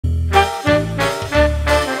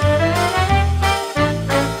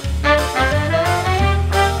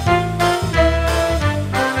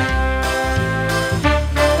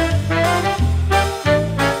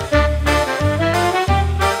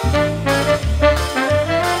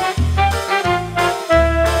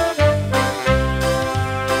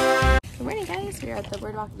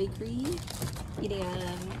Rock Bakery, eating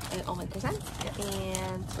an almond croissant,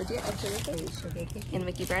 and tortilla and sugar cake, and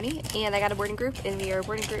Mickey brownie. And I got a boarding group, and we are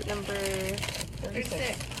boarding group number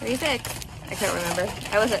 36. I can't remember.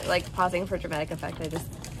 I wasn't like pausing for dramatic effect. I just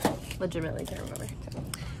legitimately can't remember. So,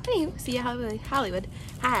 anywho, see ya, Hollywood.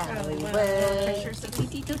 Hello,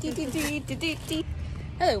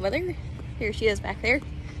 mother. Here she is back there,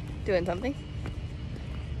 doing something.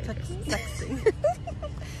 Texting.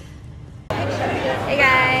 Hey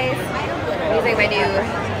guys, I'm using my new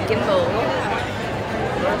gimbal.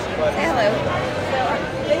 Say hello.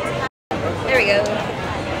 There we go.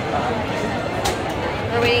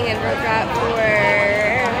 We're waiting in rope drop for...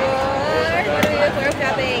 What are we with rope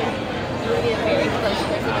dropping?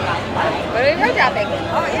 What are we rope dropping?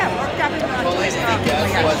 Oh yeah, rope dropping on Toys R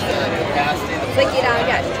Us. Slinky down,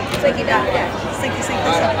 yes. Slinky down, yes. Slinky.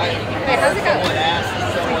 Okay, how's it go?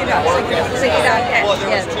 Slinky down, yes. Well, there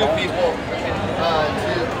was two people.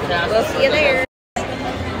 We'll see you there.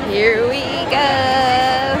 Here we go.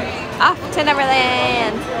 Off to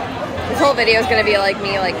Neverland. This whole video is going to be like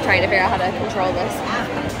me trying to figure out how to control this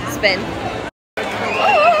spin.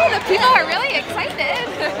 Oh, the people are really excited.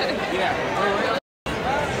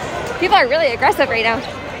 People are really aggressive right now.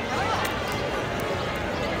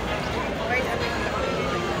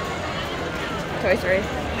 Toy Story.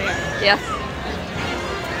 Yes.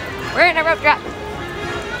 We're in a rope drop.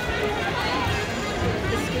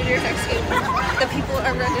 The scooters are scooting. The people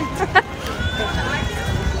are running.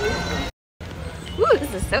 Ooh,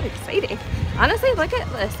 this is so exciting. Honestly, look at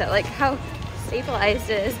this. Like how stabilized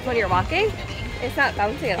it is when you're walking. It's not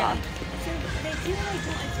bouncing at all.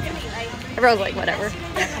 Everyone's like, whatever.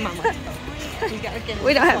 Yeah, come on,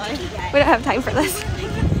 we don't have time for this.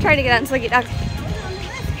 I'm trying to get on Slinky Dog.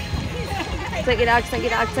 Slinky Dog, Slinky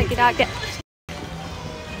Dog, Slinky Dog. Yeah.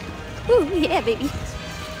 Ooh, yeah, baby.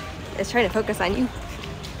 It's trying to focus on you.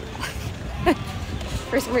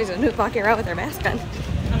 For some reason, who's walking around with their mask on?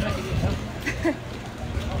 I'm not gonna do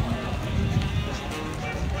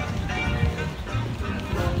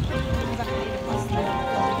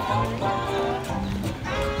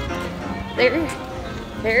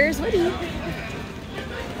There's Woody.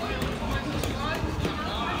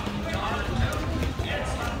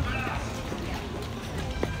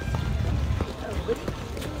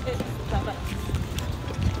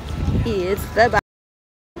 It's the bus.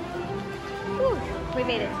 We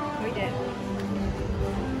made it. We did.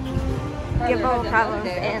 Gimbal problems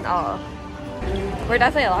and all. We're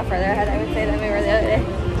definitely a lot further ahead, I would say, than we were the other day.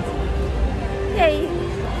 Yay!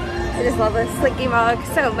 I just love this Slinky mug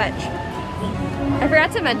so much. I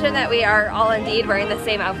forgot to mention that we are all indeed wearing the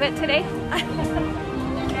same outfit today.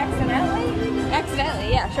 Accidentally? Accidentally,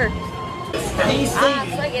 yeah, sure. I'm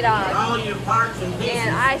Slinky Dog.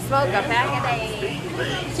 And I smoke a pack a day.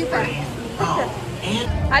 Super.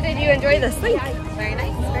 How did you enjoy the sleep? Very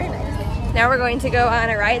nice, very nice. Now we're going to go on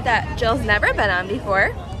a ride that Jill's never been on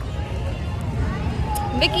before.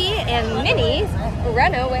 Mickey and Minnie's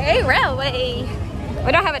Runaway Railway.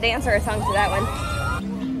 We don't have a dance or a song to that one.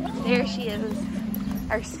 There she is.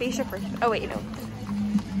 Our spaceship. Oh wait, no.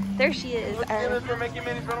 There she is. For Mickey and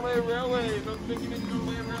Minnie's Runaway Railway. Mickey and Minnie's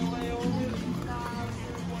Runaway Railway.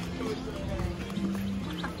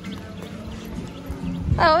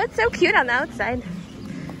 Oh, it's so cute on the outside.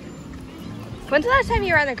 When's the last time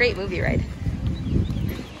you were on a great movie ride?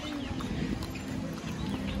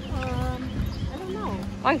 I don't know.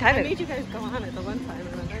 Long time ago. I made you guys go on it the one time,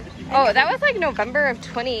 remember? Oh, that was like November of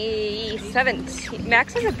 2017.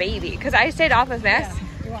 Max was a baby because I stayed off with Max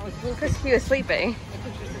because he was sleeping.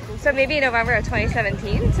 So maybe November of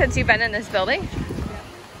 2017 since you've been in this building.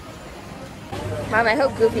 Mom, I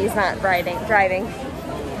hope Goofy's not driving.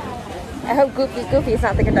 I hope Goofy's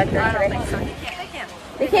not the conductor today.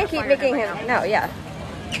 They can't keep making him. No, yeah.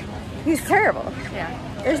 He's terrible. Yeah.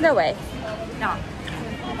 There's no way. No.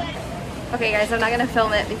 Okay, guys, I'm not gonna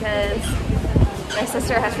film it because my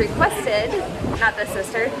sister has requested, not this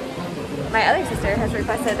sister, my other sister has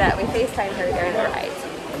requested that we FaceTime her during the ride.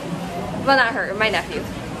 Well, not her, my nephew.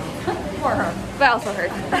 For her. But also her.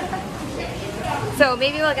 So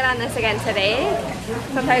maybe we'll get on this again today.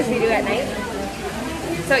 Sometimes we do at night.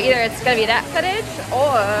 So either it's gonna be that footage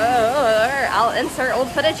or I'll insert old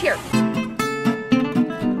footage here.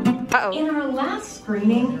 Uh-oh. In our last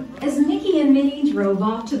screening, as Mickey and Minnie drove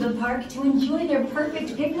off to the park to enjoy their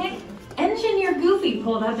perfect picnic, Engineer Goofy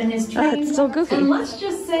pulled up in his train. It's so goofy. And let's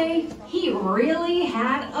just say, he really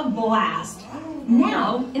had a blast.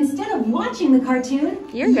 Now, instead of watching the cartoon,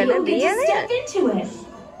 You're gonna you be get in to step it. into it.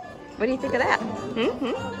 What do you think of that?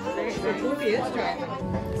 Goofy is driving.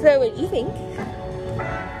 So what do you think?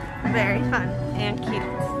 Very fun and cute.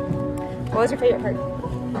 What was your favorite part?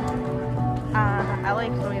 I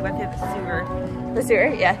liked when we went through the sewer. The sewer,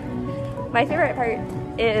 yeah. My favorite part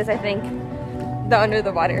is, I think, the under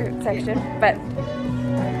the water section. But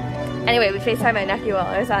anyway, we FaceTimed my nephew while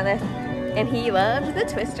I was on this, and he loved the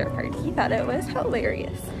twister part. He thought it was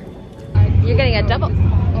hilarious. You're getting a double.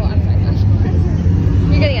 Oh, I'm sorry.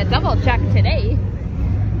 You're getting a double check today.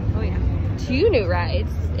 Oh yeah. 2 new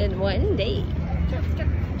rides in 1 day. Check, check.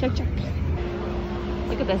 Check, check.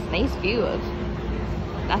 Look at this nice view of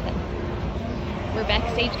nothing. We're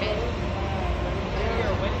backstage, guys.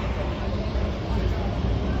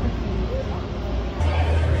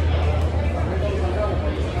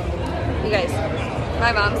 You guys,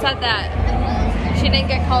 my mom said that she didn't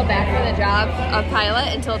get called back for the job of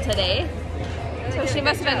pilot until today. So she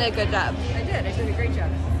must have done a good job. I did a great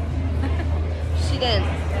job. She didn't.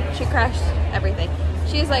 She crashed everything.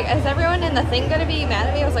 She was like, is everyone in the thing gonna be mad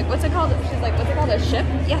at me? I was like, what's it called? She's like, what's it called, a ship?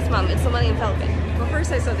 Yes, Mom, it's the Millennium Falcon. Well,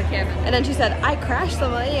 first I saw the cabin. And then she said, I crashed the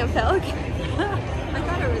Millennium Falcon. I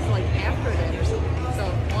thought it was like after that or something.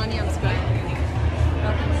 So Millennium's good.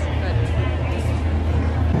 Nothing's good.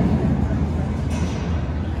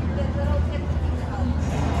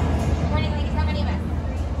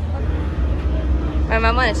 My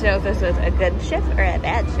mom wanted to know if this was a good ship or a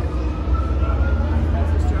bad ship.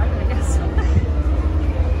 Just driving, I guess.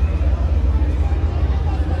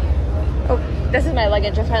 Oh, this is my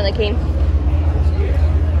luggage. I finally came.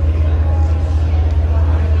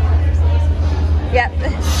 Yep.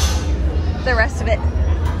 The rest of it.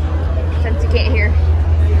 Since you can't hear.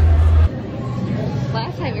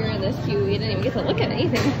 Last time we were in this queue, we didn't even get to look at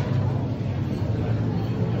anything.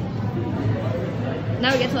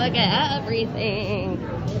 Now we get to look at everything.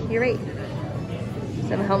 You're right.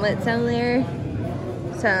 Some helmets down there.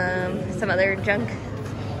 Some other junk.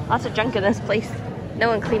 Lots of junk in this place. No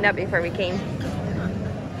one cleaned up before we came.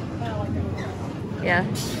 Yeah.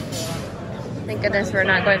 Thank goodness we're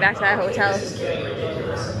not going back to that hotel.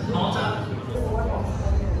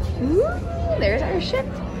 Ooh, there's our ship.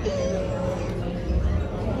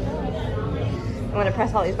 I want to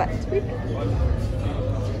press all these buttons. Beep.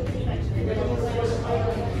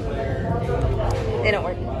 They don't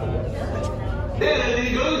work. Hey,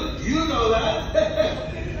 Eagle, you know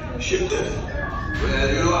that. Shifted. Well,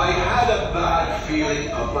 you know, I had a bad feeling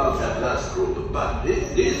about that last group, but this,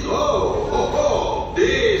 this is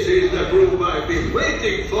the group I've been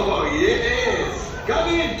waiting for, yes. Come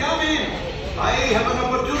in, come in. I have an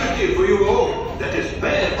opportunity for you all that is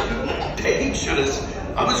bad, dangerous.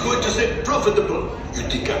 I was going to say profitable. You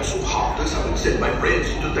think I'm so heartless I would send my brains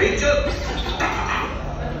into danger?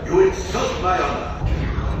 You insult my honor.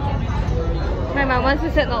 My mom wants to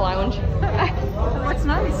sit in the lounge. What's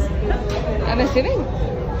nice? I'm assuming.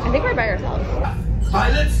 I think we're by ourselves.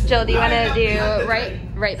 Pilots, Jill, do you want to do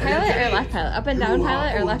right pilot or left pilot? Up and down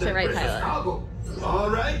pilot or left and right pilot? All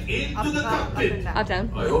right, into the cockpit. Up, down.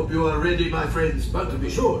 I hope you are ready, my friends, but to be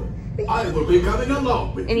sure, I will be coming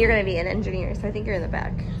along with you. And you're going to be an engineer, so I think you're in the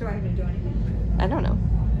back. Do I have to do anything? I don't know.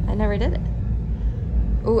 I never did it.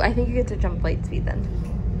 Oh, I think you get to jump light speed then,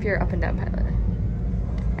 if you're up and down pilot.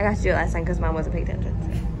 I got to do it last time because Mom wasn't paying attention.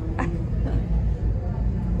 I'm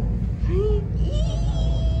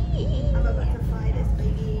about to fly this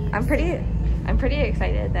baby. I'm pretty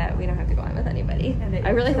excited that we don't have to go on with anybody. I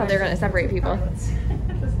really thought they were going to separate people.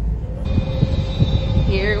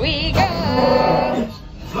 Here we go!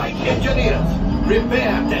 Flight engineers,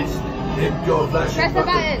 repair test. Hit your flashing Press the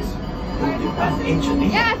buttons. button. Will you pass engineer?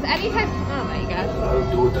 Yes, anytime. Oh my gosh. I'll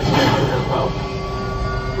do it again with help out.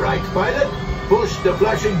 Right, pilot. Push the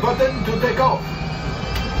flashing button to take off.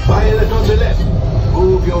 Pilot on the left.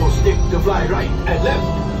 Move your stick to fly right and left.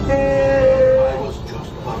 I was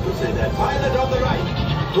just about to say that. Pilot on the right.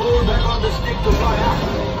 Pull back on the stick to fly up.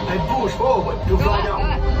 And push forward to fly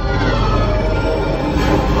down.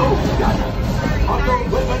 Oh, got it. Auto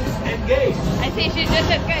weapons engaged. I think she just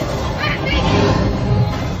did good.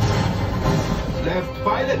 Left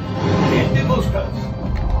pilot. Hit the boosters.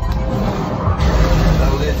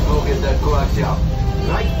 Now let's go get that coaxial.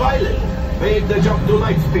 Right pilot, make the jump to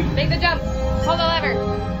light speed. Make the jump. Hold the lever.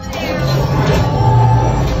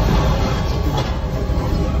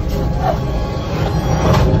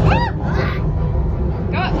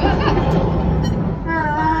 Go up, go up, go up.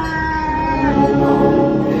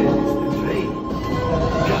 There's the train.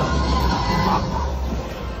 Jump.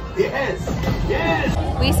 Yes,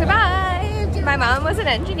 yes. We survived. My mom was an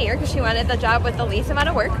engineer because she wanted the job with the least amount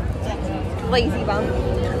of work. Lazy bum.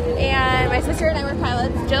 And my sister and I were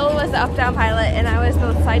pilots. Jill was the up-down pilot and I was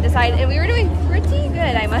the side-to-side. And we were doing pretty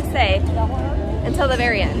good, I must say, until the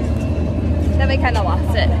very end. Then we kind of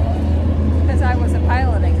lost it. Because I wasn't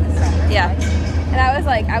piloting this summer. Yeah. Right? And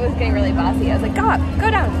I was getting really bossy. I was like, go up,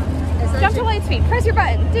 go down, jump to light speed, press your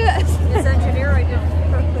button, do this. As engineer, I do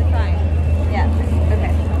perfectly fine. Yeah,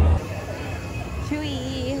 okay.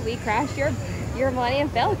 Chewie, we crashed your Millennium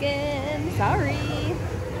Falcon. Sorry.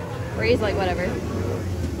 Ray's like, whatever.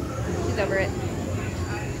 She's over it.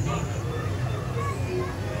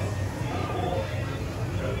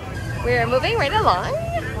 We're moving right along.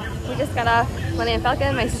 We just got off Millennium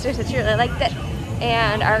Falcon. My sister said she really liked it.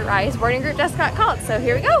 And our Rise boarding group just got called, so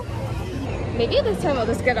here we go. Maybe this time we'll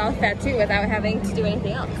just get off that too without having to do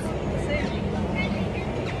anything else.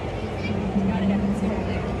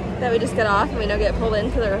 That we just get off and we don't get pulled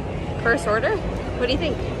into the first order? What do you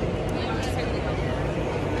think?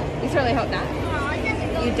 You certainly hope not.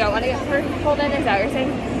 You don't want to get pulled in, is that what you're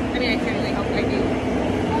saying? I mean, I certainly hope I do.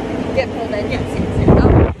 Get pulled in? Yes.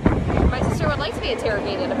 Oh. My sister would like to be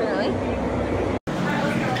interrogated, apparently.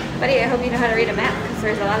 Buddy, I hope you know how to read a map, because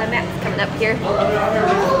there's a lot of maps coming up here.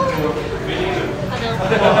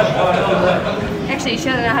 Actually, she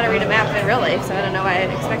doesn't know how to read a map in real life, so I don't know why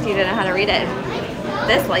I'd expect you to know how to read it in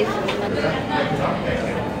this life.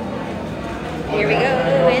 Here we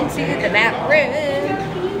go into the map room.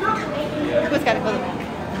 Who's got to go to the map?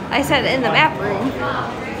 I said in the map room.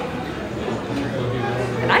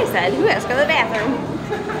 And I said, who has to go to the bathroom?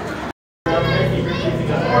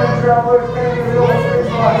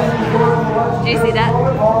 Did you see that?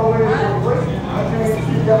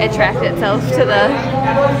 It tracked itself to the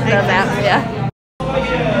map, yeah.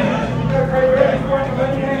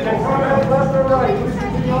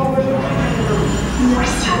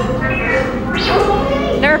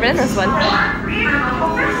 Never been in this one.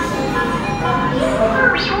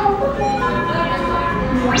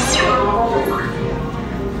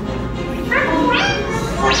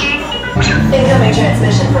 Incoming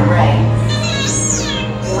transmission from Ray.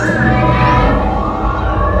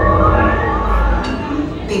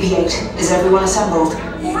 BB-8, is everyone assembled?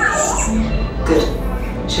 Good.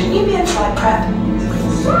 Shouldn't you be in flight prep?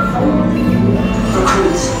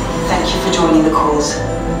 Recruits, thank you for joining the cause.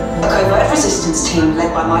 A covert resistance team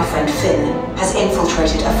led by my friend Finn has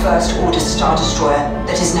infiltrated a first-order Star Destroyer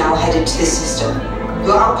that is now headed to this system.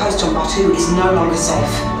 Your outpost on Batu is no longer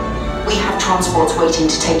safe. We have transports waiting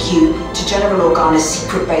to take you to General Organa's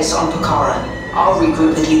secret base on Pokhara. I'll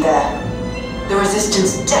regroup with you there. The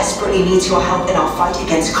Resistance desperately needs your help in our fight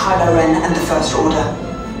against Kylo Ren and the First Order.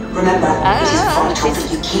 Remember, it is vital that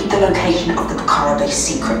you keep the location of the Pokhara base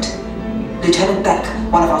secret. Lieutenant Beck,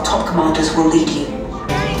 one of our top commanders, will lead you.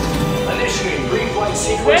 Initiate pre-flight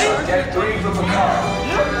sequence on Deck 3 for Pokhara.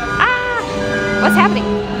 Ah! What's happening?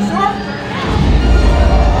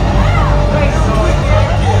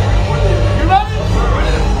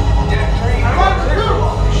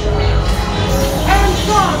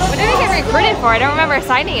 What did I get recruited for? I don't remember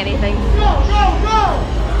signing anything.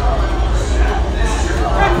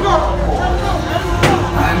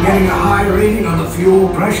 I'm getting a high reading on the fuel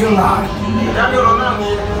pressure line.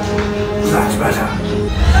 That's better.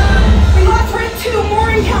 We lost Red 2, more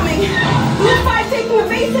incoming. Blue 5 taking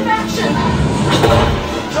evasive action.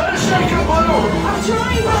 Try to shake your balloon. I'm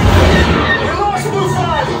trying, but We lost Blue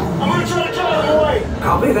 5. I'm gonna try to get out of the way.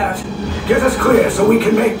 Copy that. Get us clear so we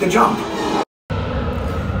can make the jump.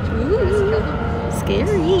 Ooh, scary.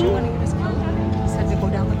 Do you want to get his code? He said to go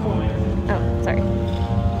down the corridor. Oh, sorry.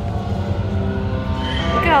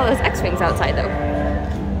 Look at all those X-Wings outside, though.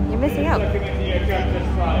 You're missing out. I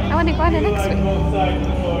want to go on an X-Wing.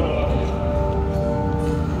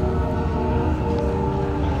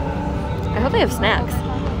 I hope they have snacks.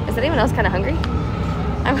 Is anyone else kind of hungry?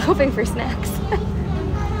 I'm hoping for snacks.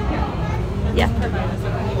 Yeah.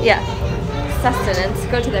 Yeah. Sustenance.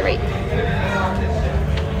 Go to the right.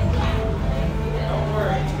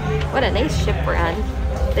 What a nice ship we're on.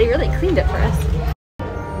 They really cleaned it for us.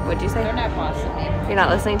 What'd you say? They're not bossing me. You're not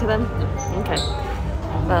listening to them? Okay.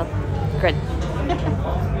 Well, good.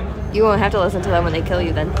 You won't have to listen to them when they kill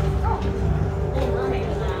you then.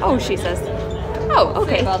 Oh, she says. Oh,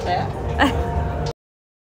 okay. Say about that.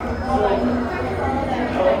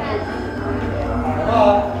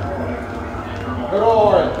 Good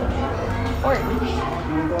orange.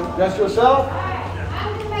 Orange. Just yourself?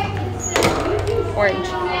 Orange.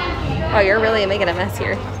 Oh, you're really making a mess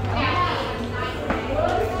here.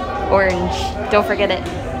 Orange. Don't forget it.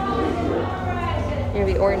 You're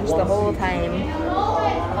gonna be orange the whole time.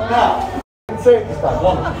 Now, say it this time.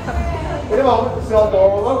 One. In a moment, the cell door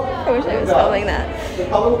will open. I wish I was filming that. The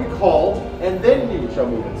color will be called, and then you shall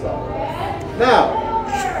move inside. Now,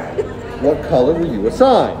 what color were you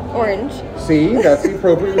assigned? Orange. See, that's the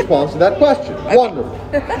appropriate response to that question. Okay. Wonderful.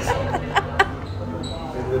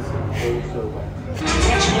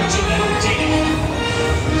 Attention,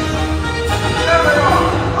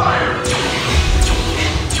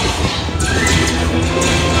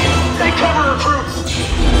 Take cover, recruits!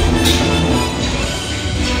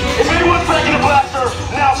 If anyone's breaking a blaster,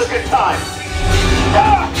 now's a good time.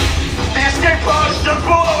 Ah! The escape pods just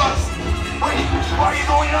below us! Wait, why are you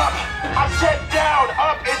going up? I said down!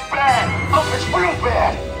 Up is bad! Up is real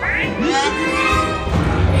bad!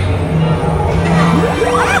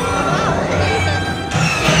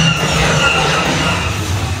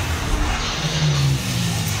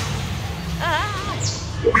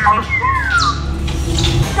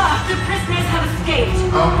 Stop! The prisoners have escaped!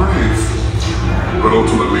 How brave, but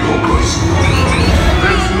ultimately hopeless.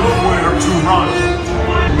 There's nowhere to run.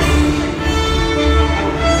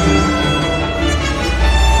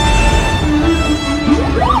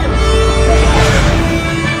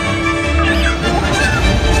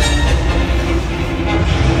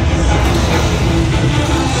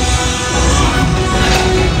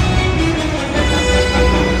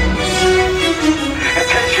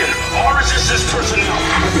 Attention! All resistance personnel!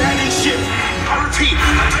 Abandon ship! I repeat,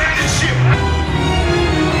 abandon ship!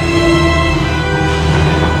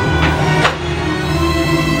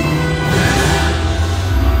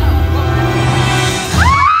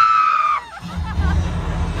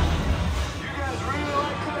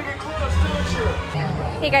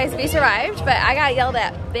 Hey guys, we survived, but I got yelled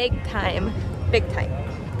at big time. Big time.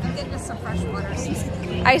 I'm getting us some fresh water.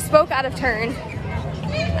 I spoke out of turn.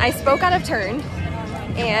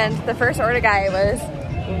 And the first order guy was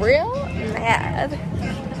real mad.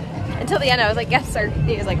 Until the end, I was like, yes, sir.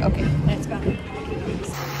 He was like, okay, let's go.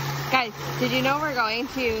 Guys, did you know we're going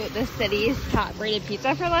to the city's top rated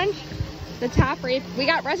pizza for lunch? The top rated, we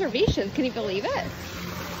got reservations. Can you believe it?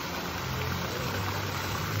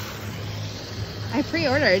 I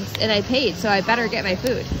pre-ordered and I paid, so I better get my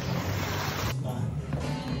food.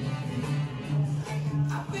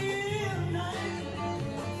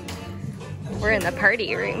 We're in the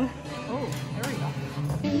party room. Oh, there we go.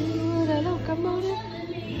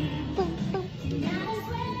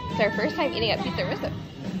 It's our first time eating at Pizza Rizzo.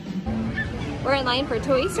 We're in line for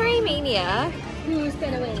Toy Story Mania. Who's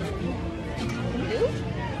gonna win? You?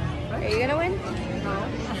 Are you gonna win? No.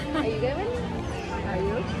 Are you gonna win? Are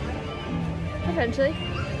you? Potentially.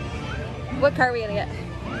 What car are we gonna get?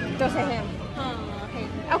 Don't say ham. Okay.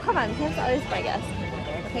 Oh, come on. Ham's always my guess.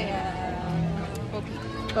 Okay,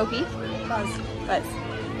 Boki? Buzz. Buzz.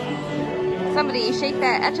 Somebody shake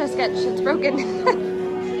that Etch-a-Sketch. It's broken.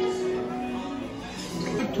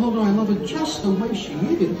 I told her I love her just the way she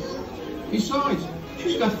is. Besides,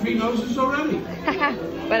 she's got 3 noses already.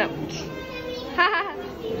 But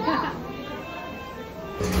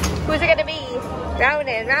who's it gonna be? Round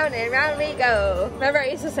and round and round we go. Remember I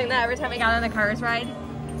used to sing that every time I got on the Cars ride?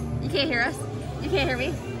 You can't hear us? You can't hear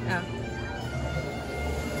me? Oh.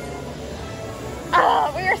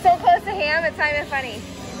 Oh, we were so close to Ham, it's not even funny.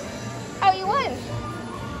 Oh, you won.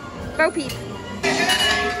 Bo Peep.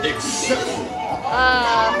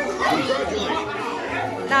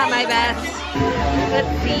 Not my best.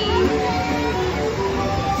 Let's see.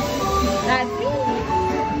 Let's see.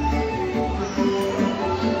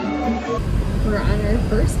 We're on our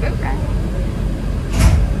first boat ride.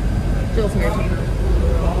 Jill's here too.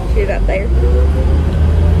 She's up there.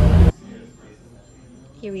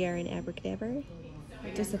 Here we are in Abracadabra.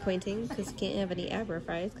 Disappointing because you can't have any Abra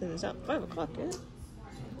fries because it's not 5 o'clock yet.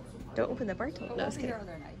 Don't open the bar till. No, it's kidding.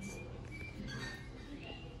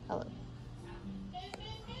 Hello.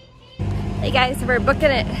 Hey guys, we're booking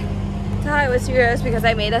it to Hollywood Studios because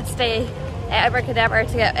I made us stay at Abracadabra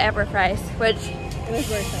to get Abra fries, which It was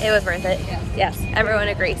worth it. it was worth it. Yes. Yes, everyone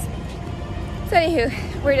agrees. So anywho,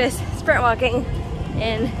 we're just sprint walking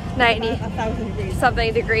in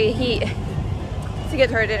 90-something degree heat to get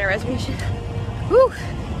to our dinner reservation. Whew.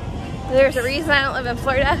 There's a reason I don't live in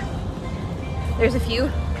Florida. There's a few.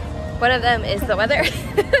 One of them is the weather.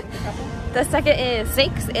 The second is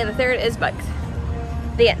snakes, and the third is bugs.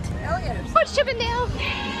 The end. Alligators. What's Chippendale?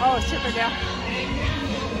 Oh, Chippendale.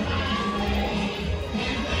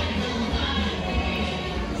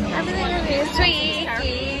 Everything is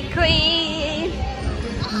squeaky clean.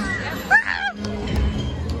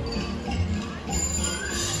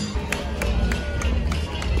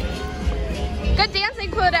 Good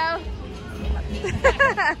dancing, Pluto.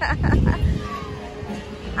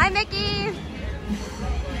 Hi, Mickey.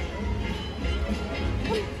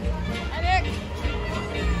 Hi, Nick.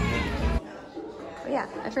 Oh, yeah,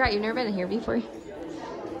 I forgot you've never been in here before.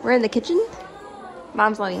 We're in the kitchen.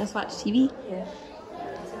 Mom's letting us watch TV. Yeah.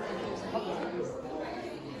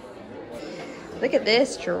 Look at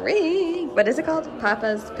this drink. What is it called?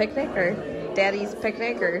 Papa's picnic or Daddy's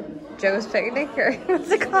picnic or Joe's Picnic, or what's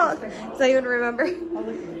it called? Does anyone remember?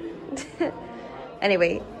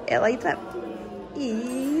 Anyway, it lights up.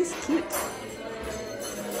 He's cute.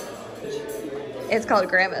 It's called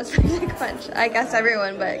Grandma's Picnic Punch. I guess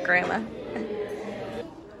everyone but Grandma.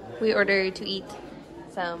 We ordered to eat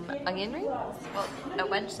some onion rings, well, a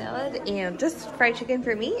wedge salad, and just fried chicken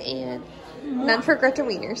for me, and none for Gretchen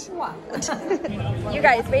Wieners. You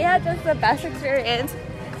guys, we had just the best experience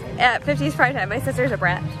at 50's Prime Time. My sister's a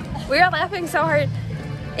brat. We were laughing so hard,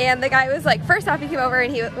 and the guy was like, first off, he came over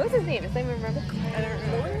and what was his name? Does anyone remember? I don't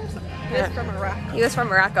remember. He was from Morocco. He was from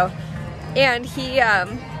Morocco. And he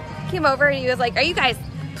came over and he was like, are you guys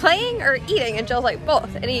playing or eating? And Jill's like,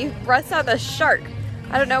 both. And he busts out the shark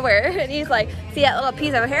out of nowhere. And he's like, see that little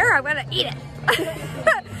piece of hair? I'm gonna eat it.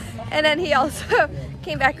 And then he also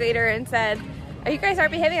came back later and said, you guys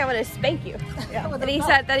aren't behaving, I'm gonna spank you. Yeah, and he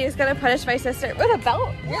said that he was gonna punish my sister with a belt.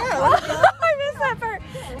 Yeah, with a belt. I missed that part.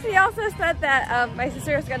 He also said that my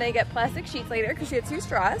sister was gonna get plastic sheets later because she had 2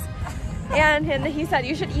 straws. And he said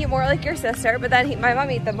you should eat more like your sister, but then my mom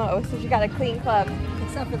ate the most, so she got a clean club.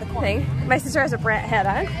 Except for the corn. Thing. My sister has a brat hat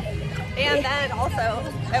on. And then also,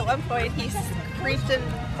 at one point, he reached in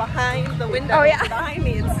behind the window behind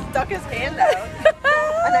me and stuck his hand out.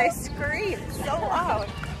 And I screamed so loud.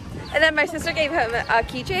 And then my sister gave him a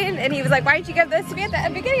keychain, and he was like, why didn't you give this to me at the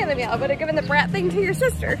beginning of the meal? I would have given the brat thing to your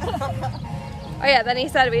sister. Oh yeah, then he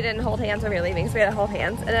said we didn't hold hands when we were leaving, so we had to hold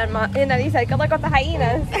hands. And then he said, good luck with the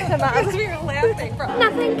hyenas. Because we were laughing.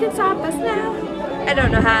 Nothing can stop us now. I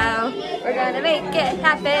don't know how. We're gonna make it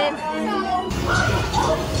happen.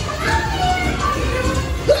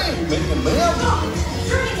 Hey, Mickey Ma'am!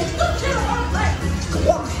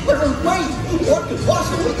 What could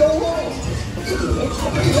possibly go wrong?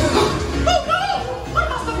 Oh no! I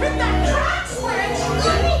must have hit that track switch!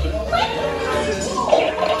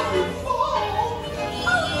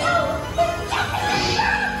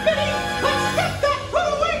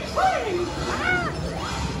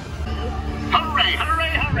 Hooray,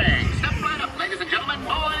 hooray, hooray! Step right up, ladies and gentlemen,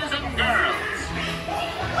 boys and girls.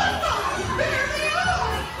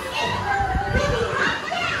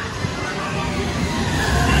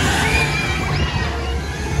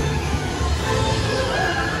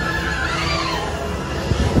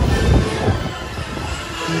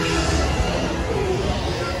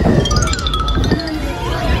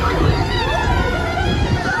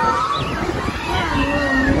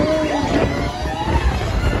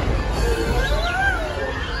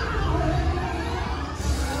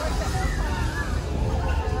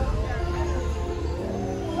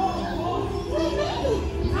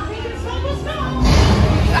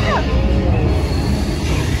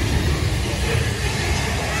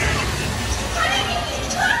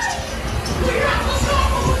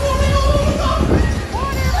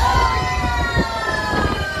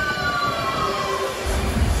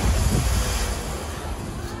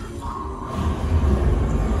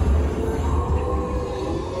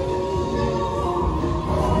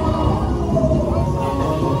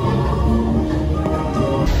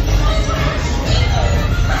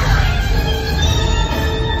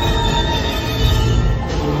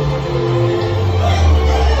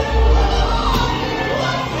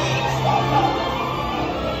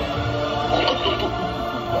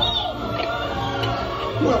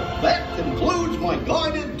 Well, that concludes my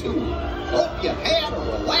guided tour. Hope you had a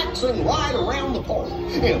relaxing ride around the park,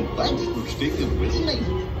 and thanks for sticking with me.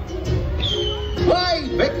 Hey,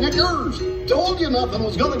 picnickers! Told you nothing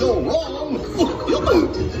was gonna go wrong.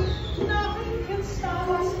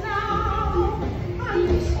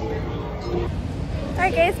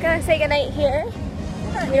 Alright guys, gonna say goodnight here.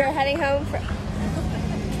 We are heading home from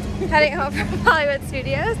Hollywood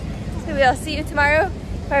Studios. So we'll see you tomorrow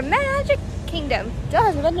for Magic Kingdom. Jill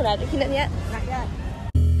hasn't been to Magic Kingdom yet. Not yet.